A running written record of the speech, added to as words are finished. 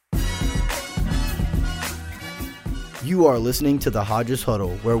You are listening to the Hodges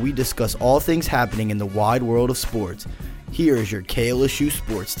Huddle, where we discuss all things happening in the wide world of sports. Here is your KLSU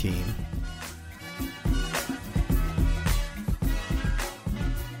sports team.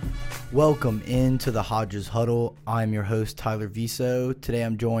 Welcome into the Hodges Huddle. I'm your host, Tyler Viso. Today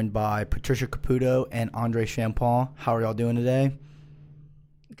I'm joined by Patricia Caputo and Andre Champagne. How are y'all doing today?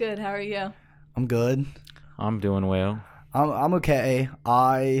 Good. How are you? I'm good. I'm doing well. I'm okay.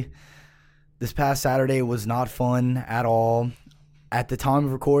 This past Saturday was not fun at all. At the time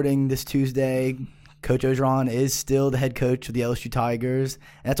of recording this Tuesday, Coach Orgeron is still the head coach of the LSU Tigers.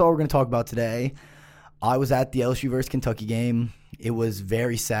 And that's all we're going to talk about today. I was at the LSU versus Kentucky game. It was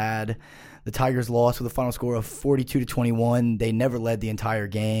very sad. The Tigers lost with a final score of 42-21. They never led the entire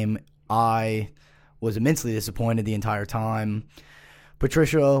game. I was immensely disappointed the entire time.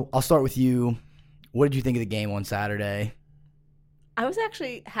 Patricia, I'll start with you. What did you think of the game on Saturday? I was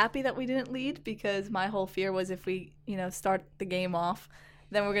actually happy that we didn't lead because my whole fear was if we, start the game off,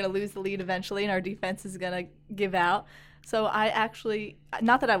 then we're going to lose the lead eventually and our defense is going to give out. So I actually,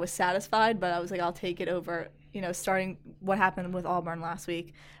 not that I was satisfied, but I was like, I'll take it over, starting what happened with Auburn last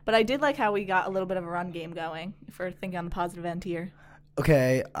week. But I did like how we got a little bit of a run game going, if we're thinking on the positive end here.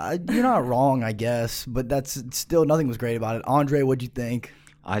 Okay, you're not wrong, I guess, but that's still, nothing was great about it. Andre, what'd you think?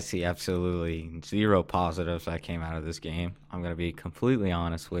 I see absolutely zero positives that came out of this game. I'm going to be completely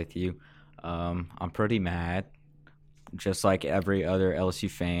honest with you. I'm pretty mad, just like every other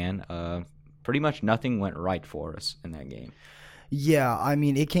LSU fan. Pretty much nothing went right for us in that game. Yeah, I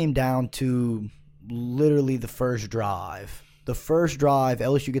mean, it came down to literally the first drive. The first drive,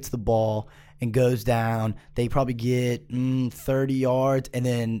 LSU gets the ball and goes down. They probably get 30 yards and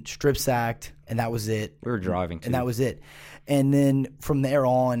then strip sacked, and that was it. We were driving, too. And that was it. And then from there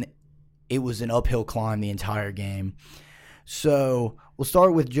on, it was an uphill climb the entire game. So we'll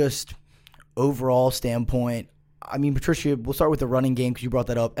start with just overall standpoint. I mean, Patricia, we'll start with the running game because you brought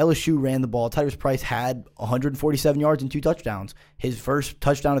that up. LSU ran the ball. Tyrus Price had 147 yards and 2 touchdowns. His first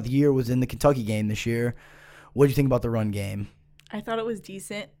touchdown of the year was in the Kentucky game this year. What do you think about the run game? I thought it was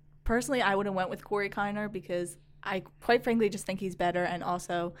decent. Personally, I would have went with Corey Kiner because I quite frankly just think he's better, and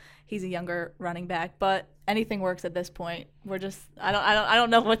also he's a younger running back. But anything works at this point. We're just I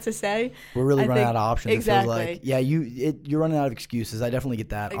don't know what to say. We're really running out of options. Exactly. It feels like. Yeah, you're running out of excuses. I definitely get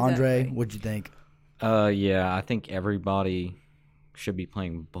that. Exactly. Andre, what'd you think? Yeah, I think everybody should be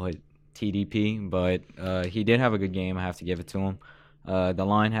playing but TDP, but he did have a good game. I have to give it to him. The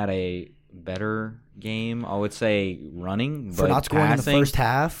line had a better game, I would say, running. For but not scoring passing, in the first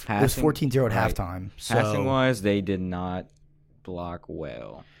half, it was 14-0 at right. halftime. So, Passing-wise, they did not block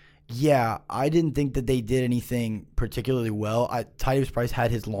well. Yeah, I didn't think that they did anything particularly well. Tyrus Price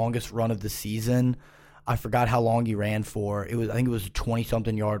had his longest run of the season. I forgot how long he ran for. I think it was a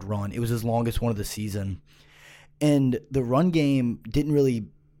 20-something yard run. It was his longest one of the season. And the run game didn't really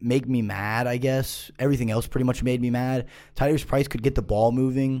make me mad, I guess. Everything else pretty much made me mad. Tyrus Price could get the ball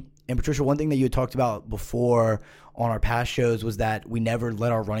moving. And, Patricia, one thing that you had talked about before on our past shows was that we never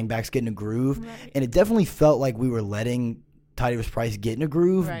let our running backs get in a groove. Right. And it definitely felt like we were letting Tyrus Price get in a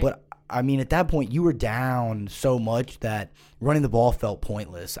groove. Right. But, I mean, at that point, you were down so much that running the ball felt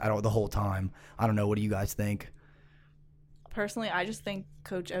pointless the whole time. I don't know. What do you guys think? Personally, I just think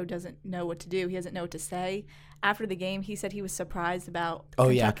Coach O doesn't know what to do. He doesn't know what to say. After the game, he said he was surprised about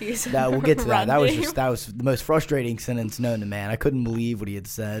Kentucky's we'll get to that. run That was the most frustrating sentence known to man. I couldn't believe what he had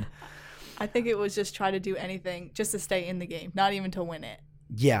said. I think it was just try to do anything just to stay in the game, not even to win it.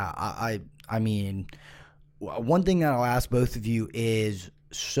 Yeah, I mean, one thing that I'll ask both of you is,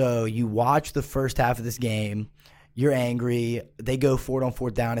 so you watch the first half of this game, you're angry, they go for it on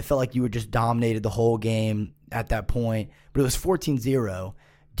fourth down. It felt like you were just dominated the whole game at that point, but it was 14-0.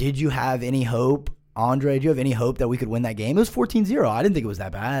 Did you have any hope? Andre, do you have any hope that we could win that game? It was 14-0. I didn't think it was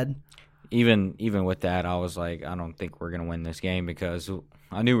that bad. Even with that, I was like, I don't think we're going to win this game because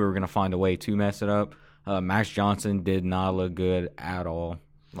I knew we were going to find a way to mess it up. Max Johnson did not look good at all,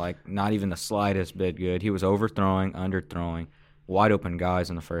 like not even the slightest bit good. He was overthrowing, underthrowing, wide open guys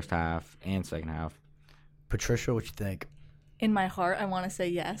in the first half and second half. Patricia, what you think? In my heart, I want to say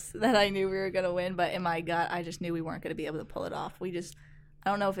yes, that I knew we were going to win, but in my gut, I just knew we weren't going to be able to pull it off. I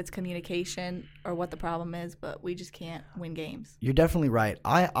don't know if it's communication or what the problem is, but we just can't win games. You're definitely right.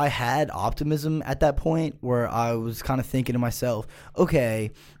 I had optimism at that point where I was kind of thinking to myself, okay,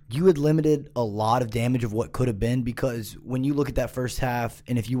 you had limited a lot of damage of what could have been, because when you look at that first half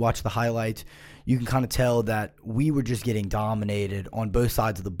and if you watch the highlights, you can kind of tell that we were just getting dominated on both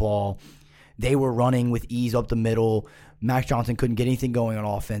sides of the ball. They were running with ease up the middle. Max Johnson couldn't get anything going on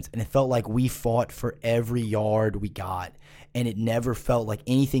offense, and it felt like we fought for every yard we got, and it never felt like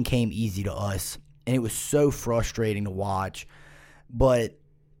anything came easy to us. and it was so frustrating to watch. But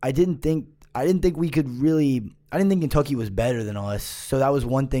I didn't think we could really. I didn't think Kentucky was better than us. So that was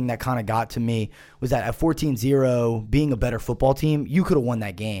one thing that kind of got to me, was that at 14-0, being a better football team, you could have won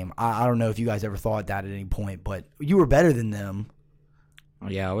that game. I don't know if you guys ever thought that at any point, but you were better than them.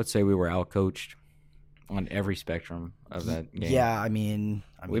 Yeah, I would say we were outcoached on every spectrum of that game. Yeah, I mean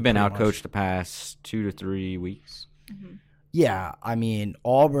we've been pretty outcoached much. the past 2 to 3 weeks. Yeah, I mean,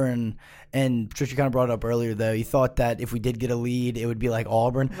 Auburn, and Patricia kind of brought it up earlier, though. You thought that if we did get a lead, it would be like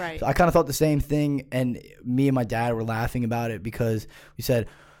Auburn. Right. So I kind of thought the same thing, and me and my dad were laughing about it because we said,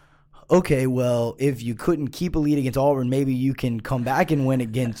 okay, well, if you couldn't keep a lead against Auburn, maybe you can come back and win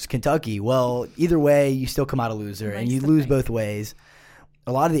against Kentucky. Well, either way, you still come out a loser, and you lose both ways.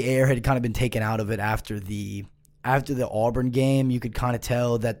 A lot of the air had kind of been taken out of it after the Auburn game. You could kind of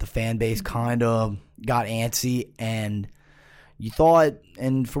tell that the fan base kind of got antsy, and you thought,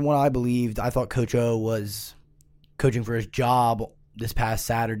 and from what I believed, I thought Coach O was coaching for his job this past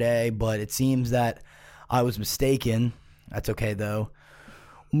Saturday, but it seems that I was mistaken. That's okay, though.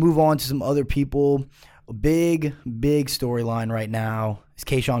 We'll move on to some other people. A big storyline right now is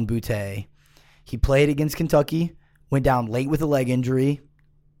Kayshon Boutte. He played against Kentucky, went down late with a leg injury.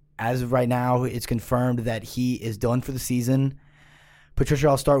 As of right now, it's confirmed that he is done for the season. Patricia,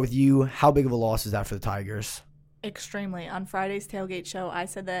 I'll start with you. How big of a loss is that for the Tigers? Extremely. On Friday's tailgate show, I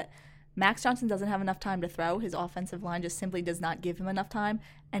said that Max Johnson doesn't have enough time to throw. His offensive line just simply does not give him enough time,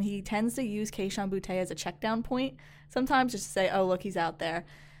 and he tends to use Kayshon Boutte as a check-down point sometimes just to say, oh, look, he's out there.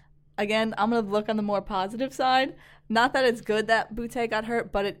 Again, I'm going to look on the more positive side. Not that it's good that Boutte got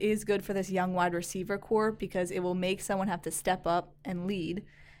hurt, but it is good for this young wide receiver core because it will make someone have to step up and lead,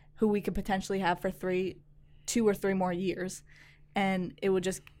 who we could potentially have for 2 or 3 more years. And it would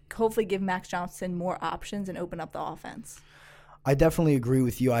just hopefully give Max Johnson more options and open up the offense. I definitely agree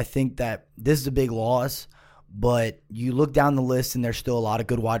with you. I think that this is a big loss, but you look down the list and there's still a lot of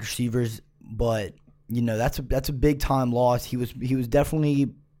good wide receivers, but you know, that's a big time loss. He was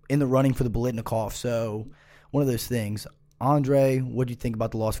definitely in the running for the Biletnikoff, so one of those things. Andre, what do you think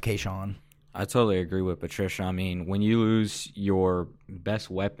about the loss of Kayshon? I totally agree with Patricia. I mean, when you lose your best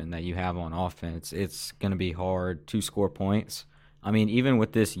weapon that you have on offense, it's going to be hard to score points. I mean, even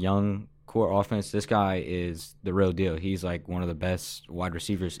with this young core offense, this guy is the real deal. He's like one of the best wide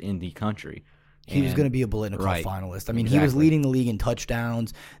receivers in the country. He was going to be a Biletnikoff finalist. I mean, he was Exactly. leading the league in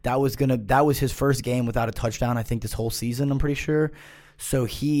touchdowns. That was his first game without a touchdown, I think, this whole season, I'm pretty sure. So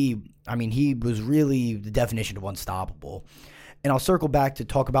he was really the definition of unstoppable. And I'll circle back to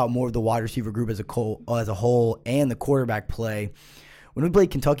talk about more of the wide receiver group as a whole and the quarterback play. When we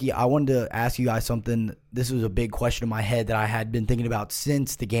played Kentucky, I wanted to ask you guys something. This was a big question in my head that I had been thinking about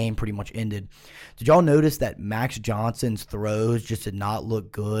since the game pretty much ended. Did y'all notice that Max Johnson's throws just did not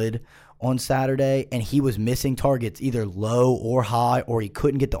look good on Saturday, and he was missing targets either low or high, or he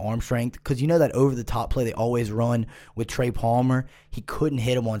couldn't get the arm strength? Because you know that over-the-top play they always run with Trey Palmer? He couldn't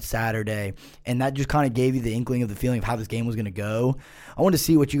hit him on Saturday, and that just kind of gave you the inkling of the feeling of how this game was going to go. I wanted to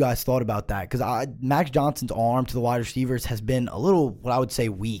see what you guys thought about that, because Max Johnson's arm to the wide receivers has been a little, what I would say,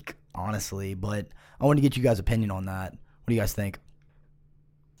 weak, honestly, but I want to get you guys' opinion on that. What do you guys think?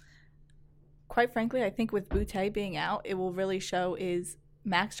 Quite frankly, I think with Boutte being out, it will really show, is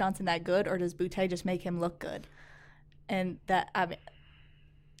Max Johnson that good, or does Boutte just make him look good? And that, I mean,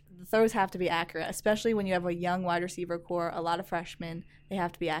 the throws have to be accurate, especially when you have a young wide receiver core, a lot of freshmen. They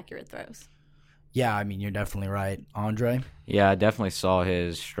have to be accurate throws. Yeah, I mean, you're definitely right. Andre? Yeah, I definitely saw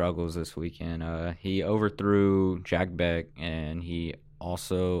his struggles this weekend. He overthrew Jack Beck, and he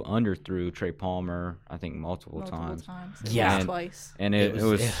also underthrew Trey Palmer, I think, multiple times. Yeah. And twice. And it was-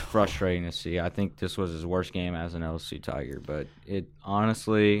 was frustrating to see. I think this was his worst game as an LSU Tiger, but it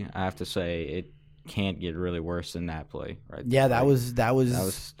honestly, I have to say, it can't get really worse than that play. Right? Yeah, that Like, was that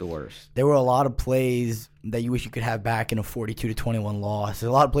was the worst. There were a lot of plays that you wish you could have back in a 42-21 loss.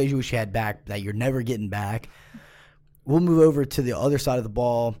 There's a lot of plays you wish you had back that you're never getting back. We'll move over to the other side of the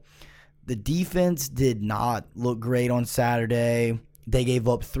ball. The defense did not look great on Saturday. They gave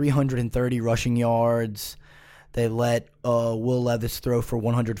up 330 rushing yards. They let Will Levis throw for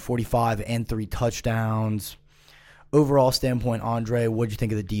 145 and 3 touchdowns. Overall standpoint, Andre, what did you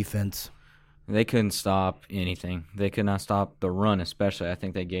think of the defense? They couldn't stop anything. They could not stop the run, especially. I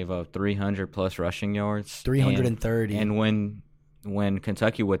think they gave up 300-plus rushing yards. 330. And when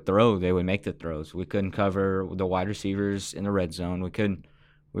Kentucky would throw, they would make the throws. We couldn't cover the wide receivers in the red zone.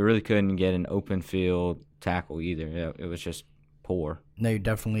 We really couldn't get an open field tackle either. It was just poor. No, you're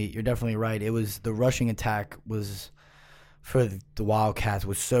definitely right. It was the rushing attack was for the Wildcats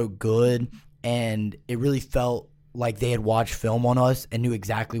was so good, and it really felt like they had watched film on us and knew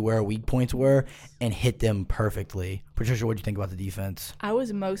exactly where our weak points were and hit them perfectly. Patricia, what do you think about the defense? I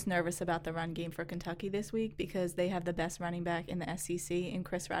was most nervous about the run game for Kentucky this week because they have the best running back in the SEC in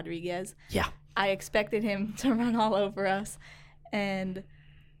Chris Rodriguez. Yeah. I expected him to run all over us, and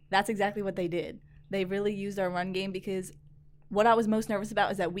that's exactly what they did. They really used our run game because what I was most nervous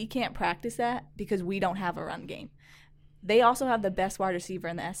about is that we can't practice that because we don't have a run game. They also have the best wide receiver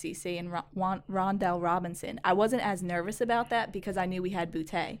in the SEC in Rondell Robinson. I wasn't as nervous about that because I knew we had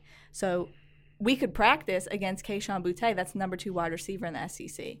Boutte. So we could practice against Keyshawn Boutte. That's the number 2 wide receiver in the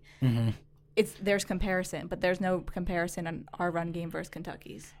SEC. Mm-hmm. There's comparison, but there's no comparison on our run game versus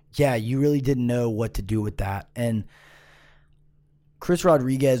Kentucky's. Yeah, you really didn't know what to do with that. And Chris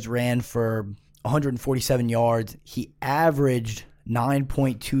Rodriguez ran for 147 yards. He averaged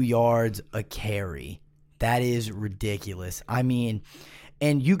 9.2 yards a carry. That is ridiculous. I mean,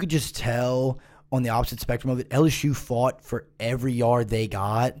 and you could just tell on the opposite spectrum of it, LSU fought for every yard they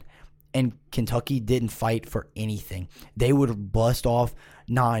got, and Kentucky didn't fight for anything. They would bust off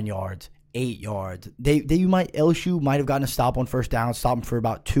 9 yards, 8 yards. LSU might have gotten a stop on first down, stop them for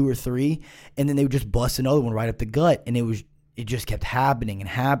about 2 or 3, and then they would just bust another one right up the gut, and it just kept happening and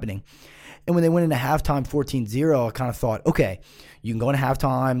happening. And when they went into halftime 14-0, I kind of thought, okay, you can go into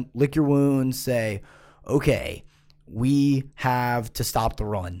halftime, lick your wounds, say, okay, we have to stop the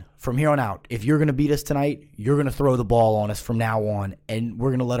run. From here on out, if you're going to beat us tonight, you're going to throw the ball on us from now on, and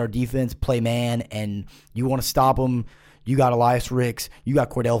we're going to let our defense play man, and you want to stop them, you got Elias Ricks, you got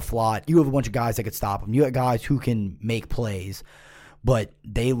Cordell Flott, you have a bunch of guys that could stop them. You got guys who can make plays. But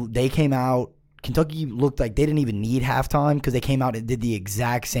they came out, Kentucky looked like they didn't even need halftime because they came out and did the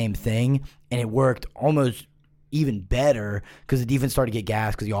exact same thing, and it worked almost even better because the defense started to get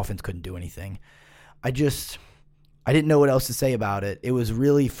gassed because the offense couldn't do anything. I didn't know what else to say about it. It was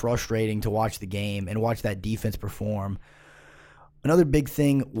really frustrating to watch the game and watch that defense perform. Another big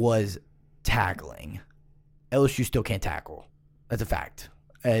thing was tackling. LSU still can't tackle. That's a fact.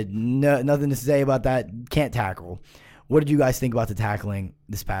 Nothing to say about that. Can't tackle. What did you guys think about the tackling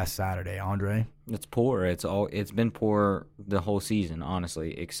this past Saturday, Andre? It's poor. It's been poor the whole season,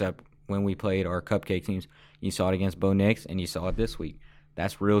 honestly, except when we played our cupcake teams. You saw it against Bo Nix, and you saw it this week.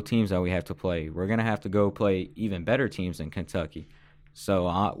 That's real teams that we have to play. We're going to have to go play even better teams than Kentucky.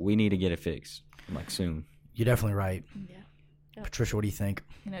 So we need to get it fixed, soon. You're definitely right. Yeah. Yep. Patricia, what do you think?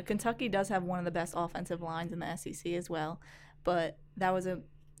 Kentucky does have one of the best offensive lines in the SEC as well, but that was a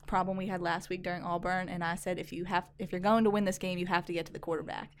problem we had last week during Auburn, and I said if you're going to win this game, you have to get to the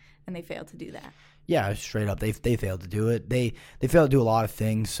quarterback, and they failed to do that. Yeah, straight up, they failed to do it. They failed to do a lot of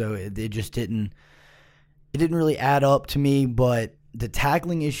things, so it just didn't really add up to me, but the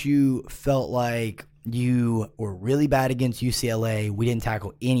tackling issue felt like you were really bad against UCLA. We didn't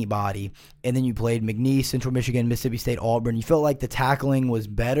tackle anybody. And then you played McNeese, Central Michigan, Mississippi State, Auburn. You felt like the tackling was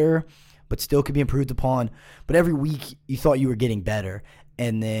better, but still could be improved upon. But every week you thought you were getting better.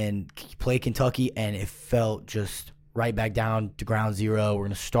 And then you play Kentucky, and it felt just right back down to ground zero. We're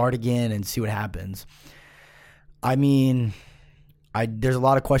going to start again and see what happens. I mean, there's a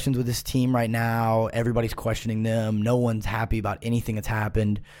lot of questions with this team right now. Everybody's questioning them. No one's happy about anything that's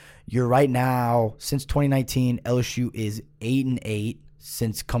happened. You're right now, since 2019, LSU is 8-8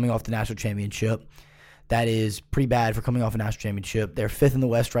 since coming off the national championship. That is pretty bad for coming off a national championship. They're 5th in the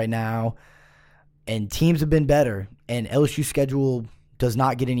West right now, and teams have been better. And LSU's schedule does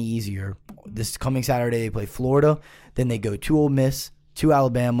not get any easier. This coming Saturday, they play Florida. Then they go to Ole Miss, to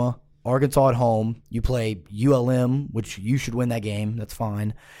Alabama, Arkansas at home. You play ULM, which you should win that game. That's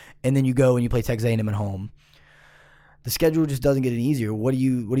fine. And then you go and you play Texas A&M at home. The schedule just doesn't get any easier. What do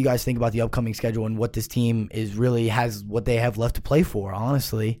you guys think about the upcoming schedule and what this team has what they have left to play for,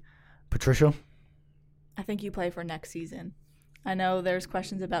 honestly? Patricia? I think you play for next season. I know there's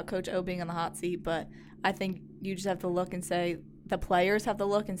questions about Coach O being on the hot seat, but I think you just have to look and say, the players have to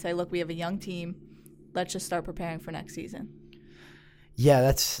look and say, look, we have a young team. Let's just start preparing for next season. Yeah,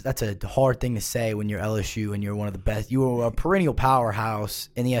 that's a hard thing to say when you're LSU and you're one of the best. You were a perennial powerhouse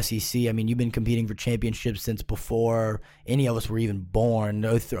in the SEC. I mean, you've been competing for championships since before any of us were even born.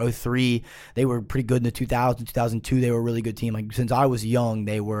 03, they were pretty good in the 2000s. 2002, they were a really good team. Like, since I was young,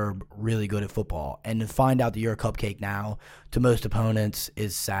 they were really good at football. And to find out that you're a cupcake now to most opponents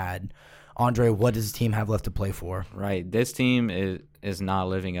is sad. Andre, what does this team have left to play for? Right. This team is not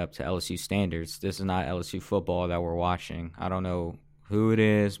living up to LSU standards. This is not LSU football that we're watching. I don't know who it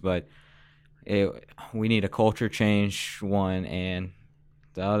is, but we need a culture change, one, and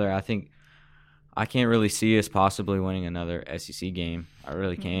the other, I can't really see us possibly winning another SEC game. I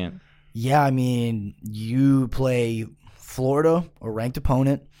really can't. Yeah, I mean, you play Florida, a ranked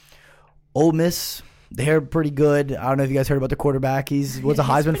opponent. Ole Miss, They're pretty good. I don't know if you guys heard about the quarterback. He was a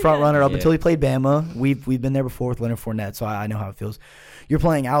Heisman front runner up until he played Bama. We've been there before with Leonard Fournette, so I know how it feels. You're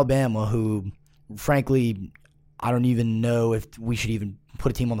playing Alabama, who, frankly, I don't even know if we should even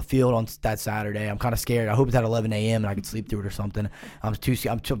put a team on the field on that Saturday. I'm kind of scared. I hope it's at 11 a.m. and I can sleep through it or something. I'm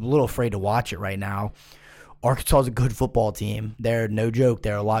a little afraid to watch it right now. Arkansas is a good football team. They're no joke.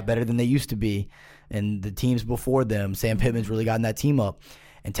 They're a lot better than they used to be. And the teams before them, Sam Pittman's really gotten that team up.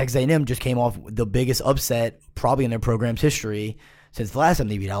 And Texas A&M just came off the biggest upset probably in their program's history since the last time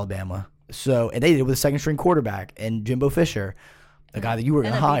they beat Alabama. So, and they did it with a second-string quarterback and Jimbo Fisher, the guy that you were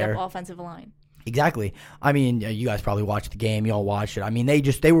going to hire. And a offensive line. Exactly. I mean, you guys probably watched the game. You all watched it. I mean,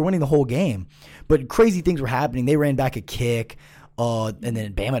 they were winning the whole game. But crazy things were happening. They ran back a kick, and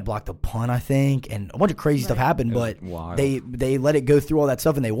then Bama had blocked a punt, I think, and a bunch of crazy stuff happened. But they let it go through all that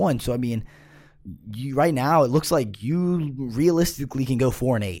stuff, and they won. So, I mean, right now it looks like you realistically can go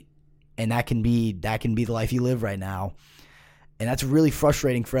 4-8, and that can be the life you live right now. And that's really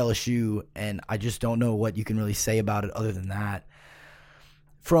frustrating for LSU, and I just don't know what you can really say about it other than that.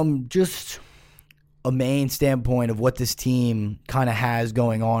 From just a main standpoint of what this team kind of has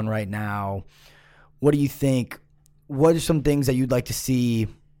going on right now, what do you think? What are some things that you'd like to see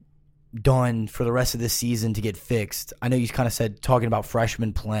done for the rest of this season to get fixed? I know you kind of said talking about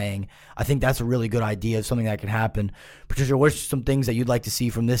freshmen playing. I think that's a really good idea of something that can happen. Patricia, what are some things that you'd like to see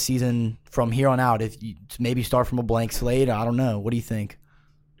from this season from here on out? If you maybe start from a blank slate, I don't know. What do you think?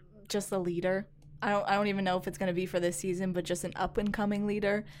 Just a leader. I don't even know if it's going to be for this season, but just an up-and-coming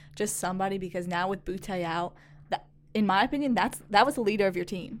leader, just somebody, because now with Boutte out, in my opinion, that was the leader of your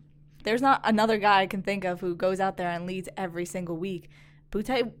team. There's not another guy I can think of who goes out there and leads every single week.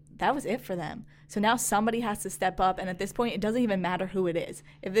 Boutte, that was it for them. So now somebody has to step up, and at this point, it doesn't even matter who it is.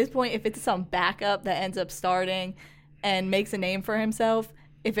 At this point, if it's some backup that ends up starting and makes a name for himself,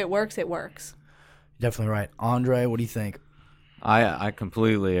 if it works, it works. Definitely right. Andre, what do you think? I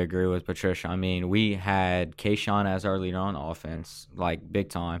completely agree with Patricia. I mean, we had Kayshawn as our leader on offense, like big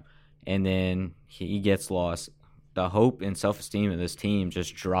time, and then he gets lost. The hope and self-esteem of this team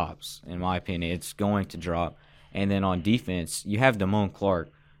just drops, in my opinion. It's going to drop. And then on defense, you have Damone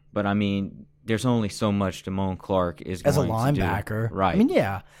Clark, but I mean, there's only so much Damone Clark is going to do. As a linebacker. Right. I mean,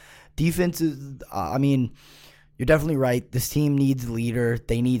 yeah. Defense is, you're definitely right. This team needs a leader.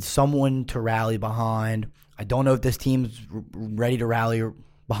 They need someone to rally behind. I don't know if this team's ready to rally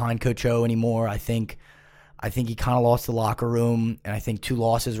behind Coach O anymore. I think he kind of lost the locker room, and I think 2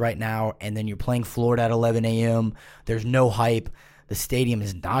 losses right now, and then you're playing Florida at 11 a.m. There's no hype. The stadium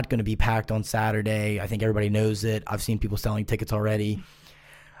is not going to be packed on Saturday. I think everybody knows it. I've seen people selling tickets already.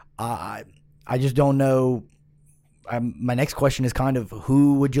 I just don't know. My next question is kind of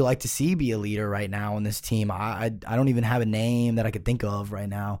who would you like to see be a leader right now on this team? I don't even have a name that I could think of right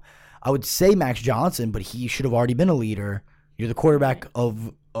now. I would say Max Johnson, but he should have already been a leader. You're the quarterback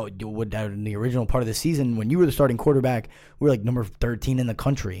of in the original part of the season when you were the starting quarterback. We were like number 13 in the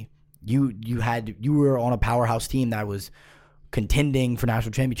country. You were on a powerhouse team that was contending for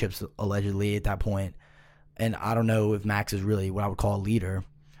national championships allegedly at that point. And I don't know if Max is really what I would call a leader.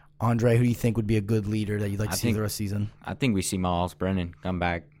 Andre, who do you think would be a good leader that you'd like to see the rest of the season? I think we see Miles Brennan come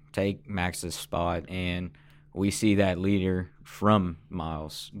back, take Max's spot, and we see that leader from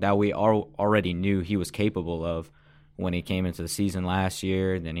Miles that we already knew he was capable of when he came into the season last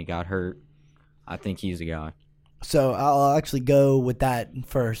year. Then he got hurt. I think he's the guy. So I'll actually go with that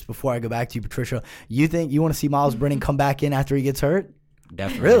first before I go back to you, Patricia. You think you want to see Miles Brennan come back in after he gets hurt?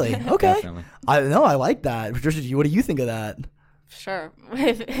 Definitely. Really? Okay. Definitely. I like that. Patricia, what do you think of that? Sure.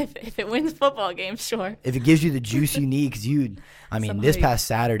 If it wins football games, sure. If it gives you the juice you need, because this past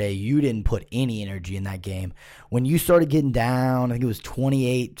Saturday, you didn't put any energy in that game. When you started getting down, I think it was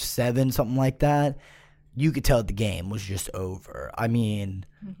 28-7, something like that, you could tell that the game was just over. I mean,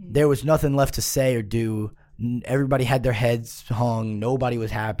 there was nothing left to say or do. Everybody had their heads hung. Nobody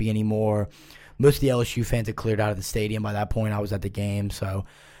was happy anymore. Most of the LSU fans had cleared out of the stadium by that point. I was at the game, so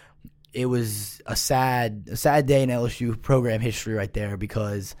it was a sad day in LSU program history right there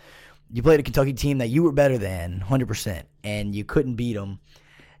because you played a Kentucky team that you were better than 100%, and you couldn't beat them.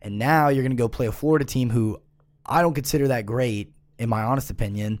 And now you're going to go play a Florida team who I don't consider that great, in my honest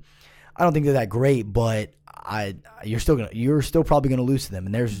opinion. I don't think they're that great, but you're still probably going to lose to them,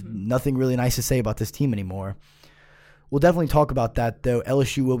 and there's nothing really nice to say about this team anymore. We'll definitely talk about that, though.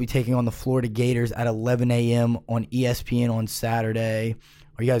 LSU will be taking on the Florida Gators at 11 a.m. on ESPN on Saturday.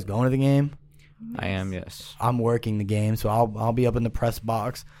 Are you guys going to the game? I am, yes. I'm working the game, so I'll be up in the press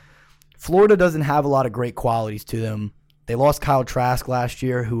box. Florida doesn't have a lot of great qualities to them. They lost Kyle Trask last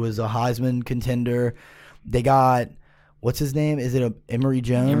year, who was a Heisman contender. They got what's his name? Is it Emory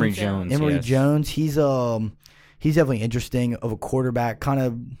Jones? Emory Jones. Emory yes. Jones. He's definitely interesting of a quarterback, kind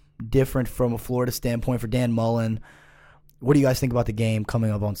of different from a Florida standpoint for Dan Mullen. What do you guys think about the game coming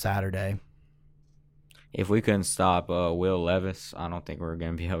up on Saturday? If we couldn't stop Will Levis, I don't think we're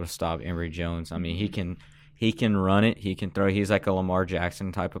going to be able to stop Emory Jones. I mean, he can run it. He can throw. He's like a Lamar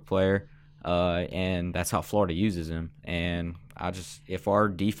Jackson type of player, and that's how Florida uses him. And if our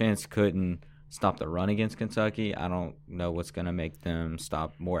defense couldn't stop the run against Kentucky, I don't know what's going to make them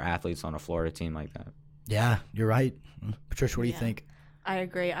stop more athletes on a Florida team like that. Yeah, you're right. Patricia, what do you think? I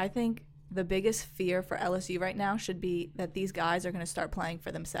agree. I think the biggest fear for LSU right now should be that these guys are going to start playing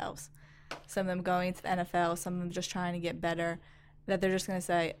for themselves. Some of them going into the NFL, some of them just trying to get better, that they're just going to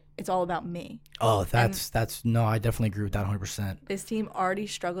say, it's all about me. Oh, no, I definitely agree with that 100%. This team already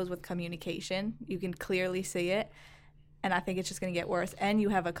struggles with communication. You can clearly see it, and I think it's just going to get worse. And you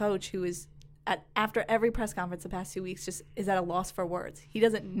have a coach who is, after every press conference the past 2 weeks, just is at a loss for words. He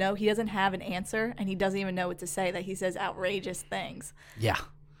doesn't know. He doesn't have an answer, and he doesn't even know what to say, that he says outrageous things. Yeah,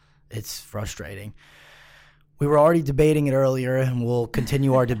 it's frustrating. We were already debating it earlier, and we'll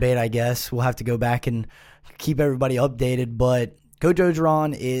continue our debate, I guess. We'll have to go back and keep everybody updated. But Coach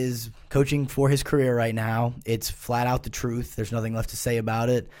Orgeron is coaching for his career right now. It's flat out the truth. There's nothing left to say about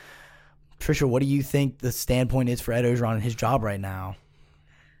it. Tricia, what do you think the standpoint is for Ed Orgeron and his job right now?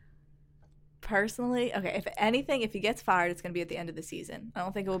 Personally, okay, if anything, if he gets fired, it's going to be at the end of the season. I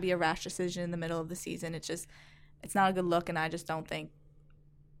don't think it will be a rash decision in the middle of the season. It's not a good look, and I just don't think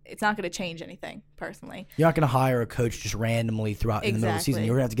it's not going to change anything, personally. You're not going to hire a coach just randomly throughout in the middle of the season.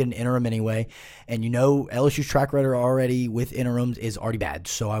 You're going to have to get an interim anyway. And LSU's track record already with interims is already bad,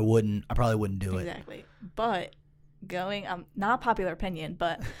 so I probably wouldn't do it. Exactly. But not a popular opinion,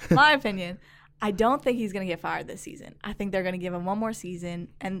 but my opinion, I don't think he's going to get fired this season. I think they're going to give him one more season,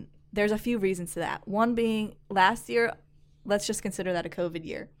 and there's a few reasons to that. One being last year, let's just consider that a COVID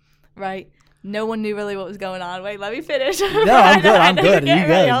year, right? No one knew really what was going on. Wait, let me finish. No, I'm good. I'm good. You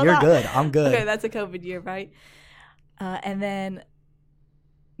good? You're good. I'm good. Okay, that's a COVID year, right? And then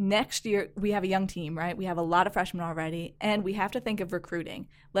next year, we have a young team, right? We have a lot of freshmen already, and we have to think of recruiting.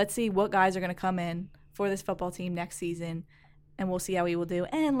 Let's see what guys are going to come in for this football team next season, and we'll see how we will do.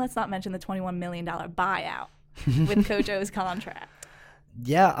 And let's not mention the $21 million buyout with Coach O's contract.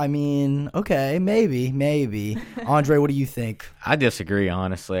 Yeah, I mean, okay, maybe. Andre, what do you think? I disagree,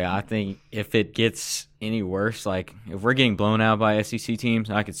 honestly. I think if it gets any worse, like if we're getting blown out by SEC teams,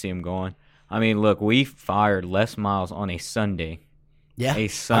 I could see them going. I mean, look, we fired Les Miles on a Sunday. Yeah, a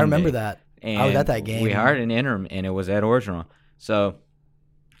Sunday. I remember that. I was at that game. We hired an interim, and it was Ed Orgeron. So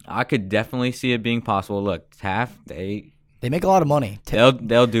I could definitely see it being possible. Look, Taft, they make a lot of money. They'll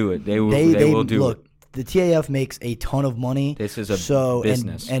do it. They will do it. The TAF makes a ton of money. This is a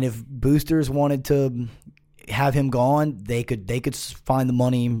business. And if boosters wanted to have him gone, they could find the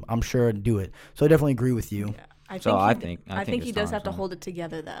money, I'm sure, and do it. So I definitely agree with you. Yeah, I think he does have to hold it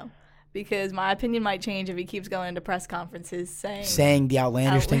together, though, because my opinion might change if he keeps going into press conferences saying the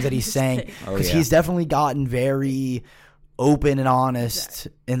outlandish things that he's saying. Because yeah. He's definitely gotten very open and honest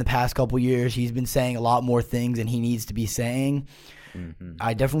in the past couple years. He's been saying a lot more things than he needs to be saying. Mm-hmm.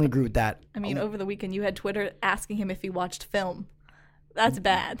 I definitely agree with that. I mean, over the weekend, you had Twitter asking him if he watched film. That's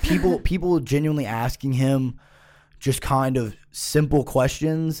bad. People genuinely asking him just kind of simple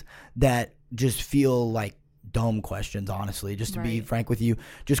questions that just feel like dumb questions, honestly, just to be frank with you.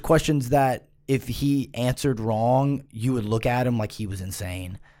 Just questions that if he answered wrong, you would look at him like he was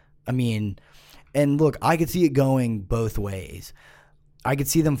insane. I mean, and look, I could see it going both ways. I could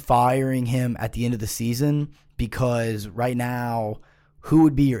see them firing him at the end of the season because right now, who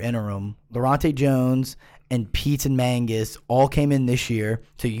would be your interim? Lorante Jones and Pete and Mangus all came in this year,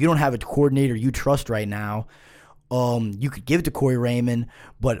 so you don't have a coordinator you trust right now. You could give it to Corey Raymond,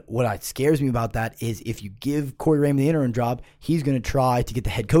 but what scares me about that is if you give Corey Raymond the interim job, he's going to try to get the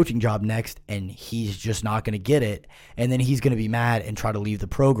head coaching job next, and he's just not going to get it, and then he's going to be mad and try to leave the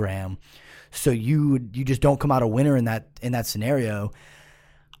program. So you just don't come out a winner in that scenario.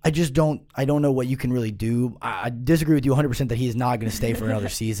 I don't know what you can really do. I disagree with you 100% that he is not going to stay for another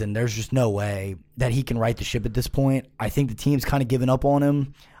season. There's just no way that he can right the ship at this point. I think the team's kind of given up on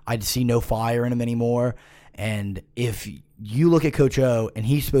him. I see no fire in him anymore. And if you look at Coach O, and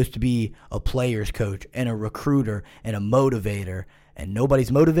he's supposed to be a player's coach and a recruiter and a motivator, and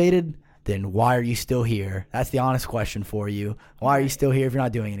nobody's motivated, then why are you still here? That's the honest question for you. Why are you still here if you're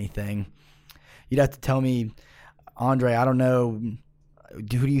not doing anything? You'd have to tell me, Andre, I don't know. Who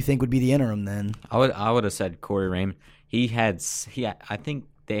do you think would be the interim then? I would have said Corey Raymond. I think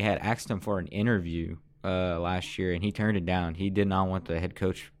they had asked him for an interview last year, and he turned it down. He did not want the head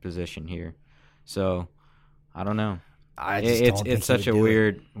coach position here. So I don't know. I just don't think It's he such a would do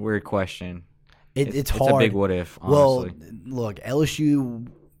it. weird question. It's hard. It's a big what if, Well, honestly. look, LSU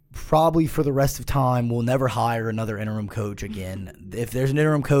probably for the rest of time will never hire another interim coach again. If there's an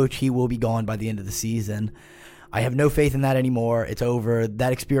interim coach, he will be gone by the end of the season. I have no faith in that anymore. It's over.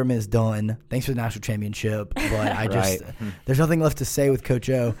 That experiment is done. Thanks for the national championship, but I just there's nothing left to say with Coach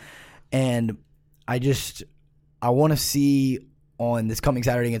O, and I want to see on this coming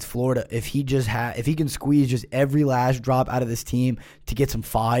Saturday against Florida if he can squeeze just every last drop out of this team to get some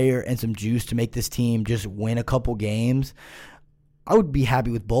fire and some juice to make this team just win a couple games. I would be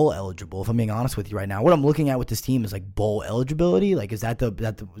happy with bowl eligible, if I'm being honest with you right now. What I'm looking at with this team is like bowl eligibility. Like, is that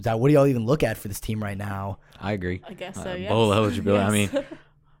what do y'all even look at for this team right now? I agree. I guess so, yes. Bowl eligibility.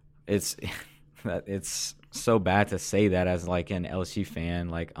 Yes. I mean, it's so bad to say that as like an LSU fan.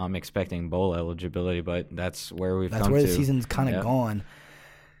 Like, I'm expecting bowl eligibility, but that's where we've come to. That's where the season's kind of gone.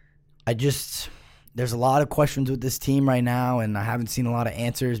 There's a lot of questions with this team right now, and I haven't seen a lot of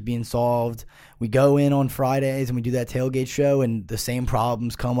answers being solved. We go in on Fridays and we do that tailgate show, and the same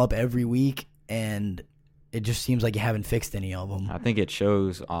problems come up every week, and it just seems like you haven't fixed any of them. I think it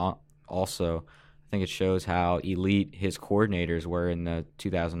shows also. I think it shows how elite his coordinators were in the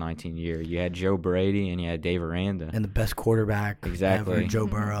 2019 year. You had Joe Brady and you had Dave Aranda. And the best quarterback ever, Joe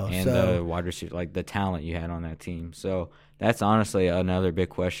Burrow. And the wide receiver, like the talent you had on that team. So that's honestly another big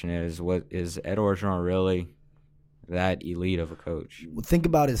question is Ed Orgeron really that elite of a coach? Think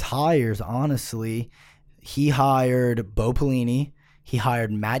about his hires, honestly. He hired Bo Pelini, he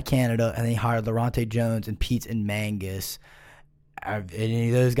hired Matt Canada, and then he hired Lorante Jones and Pete and Mangus. Are any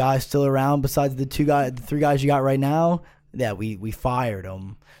of those guys still around besides the three guys you got right now? Yeah, we fired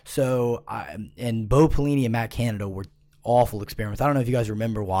them. So, and Bo Pelini and Matt Canada were awful experiments. I don't know if you guys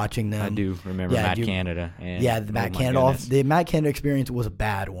remember watching them. I do remember Matt Canada. And the Matt Canada. The Matt Canada experience was a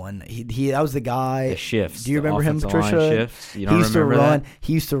bad one. He that was the guy. The shifts. Do you remember him, Patricia? Shifts. You don't remember that?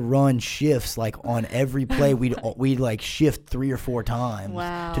 He used to run shifts like on every play. We'd like shift 3 or 4 times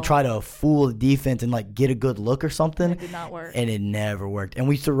to try to fool the defense and like get a good look or something. It did not work, and it never worked. And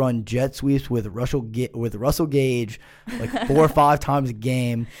we used to run jet sweeps with Russell Gage like 4 or 5 times a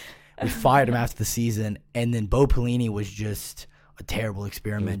game. We fired him after the season, and then Bo Pelini was just a terrible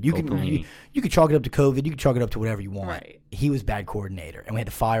experiment. You could chalk it up to COVID. You could chalk it up to whatever you want. Right. He was a bad coordinator, and we had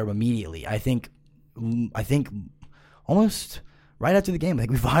to fire him immediately. I think almost right after the game, I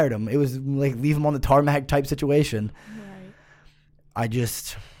think we fired him. It was like leave him on the tarmac type situation. Right.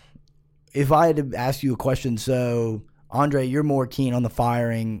 If I had to ask you a question, so Andre, you're more keen on the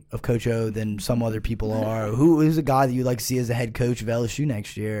firing of Coach O than some other people are. Who is a guy that you'd like to see as the head coach of LSU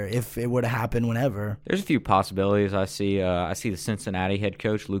next year, if it were to happen whenever? There's a few possibilities. I see the Cincinnati head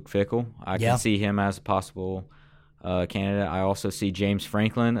coach, Luke Fickell. I can see him as a possible candidate. I also see James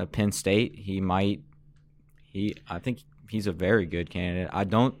Franklin of Penn State. I think he's a very good candidate. I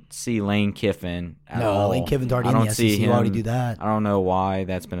don't see Lane Kiffin at all. No, Lane Kiffin's already in the SEC. You already do that. I don't know why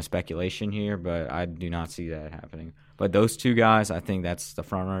that's been a speculation here, but I do not see that happening. But those 2 guys, I think that's the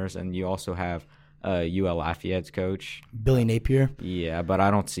front runners. And you also have UL Lafayette's coach, Billy Napier. Yeah, but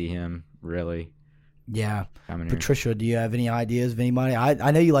I don't see him really. Yeah. coming Patricia, here. Do you have any ideas of anybody?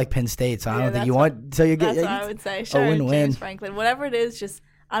 I know you like Penn State, so I don't think you want. So you get. That's what I would say. Sure, James Franklin, whatever it is. Just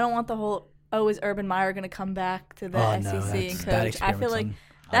I don't want the whole. Oh, is Urban Meyer going to come back to the SEC and coach? I feel like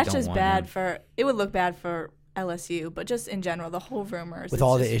that's just bad for. It would look bad for LSU, but just in general, the whole rumors with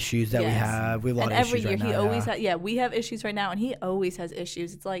all the issues that we have a lot of issues right now. He always we have issues right now, and he always has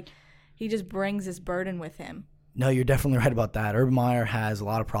issues. It's like he just brings this burden with him. No, you're definitely right about that. Urban Meyer has a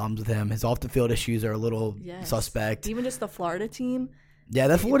lot of problems with him. His off the field issues are a little suspect. Even just the Florida team. Yeah,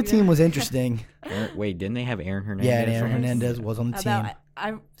 that Florida team was interesting. Wait, didn't they have Aaron Hernandez? Yeah, and Aaron Hernandez was on the team.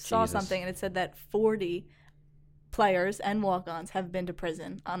 I saw something, and it said that 40 players and walk-ons have been to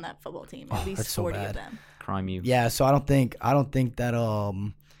prison on that football team. At least 40 of them. Crime you. Yeah, so I don't think that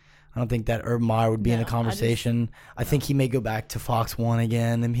Urban Meyer would be in the conversation. I think he may go back to Fox 1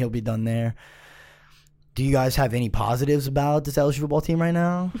 again, and he'll be done there. Do you guys have any positives about this LSU football team right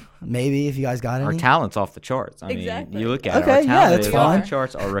now? Maybe if you guys got any. Our talent's off the charts. I mean, you look at our talent is off the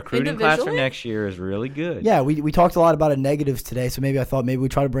charts. Our recruiting class for next year is really good. Yeah, we talked a lot about negatives today, so maybe I thought we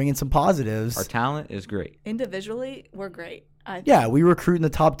try to bring in some positives. Our talent is great. Individually, we're great. Yeah, we recruit in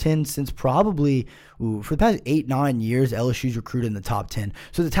the top 10 since probably for the past 8-9 years. LSU's recruited in the top 10,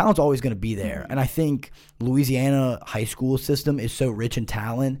 so the talent's always going to be there. And I think Louisiana high school system is so rich in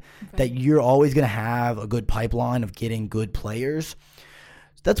talent that you're always going to have a good pipeline of getting good players.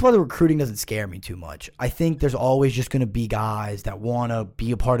 That's why the recruiting doesn't scare me too much. I think there's always just going to be guys that want to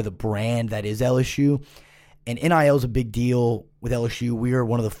be a part of the brand that is LSU. And NIL is a big deal with LSU. We are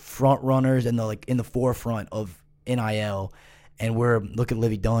one of the front runners and in the forefront of NIL, and look at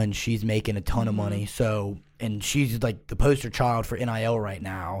Livy Dunn. She's making a ton of money. So, and she's like the poster child for NIL right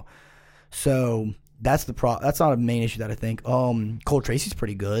now. So that's that's not a main issue that I think. Cole Tracy's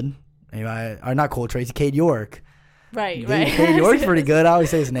pretty good. Anyway, or not Cole Tracy, Cade York. Right. Cade York's pretty good. I always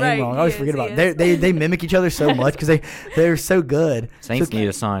say his name Right, wrong. I always he forget is, about he it. They mimic each other so much because they're so good. Saints need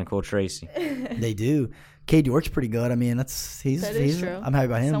to sign Cole Tracy. They do. Cade York's pretty good. I mean, That is true. I'm happy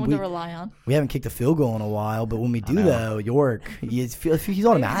about him. Someone to rely on. We haven't kicked a field goal in a while, but when we do, though, York, he's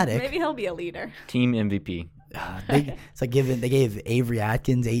automatic. Maybe he'll be a leader. Team MVP. It's like they gave Avery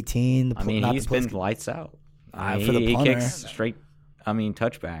Atkins 18. He's been lights out. For the punter. He kicks straight.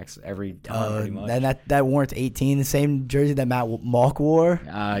 Touchbacks every time, pretty much. And that warrants 18. The same jersey that Matt Malk wore.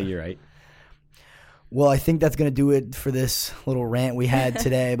 You're right. Well, I think that's going to do it for this little rant we had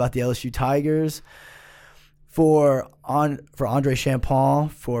today about the LSU Tigers. For Andre Champagne,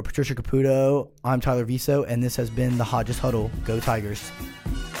 for Patricia Caputo, I'm Tyler Viso, and this has been the Hodges Huddle. Go Tigers.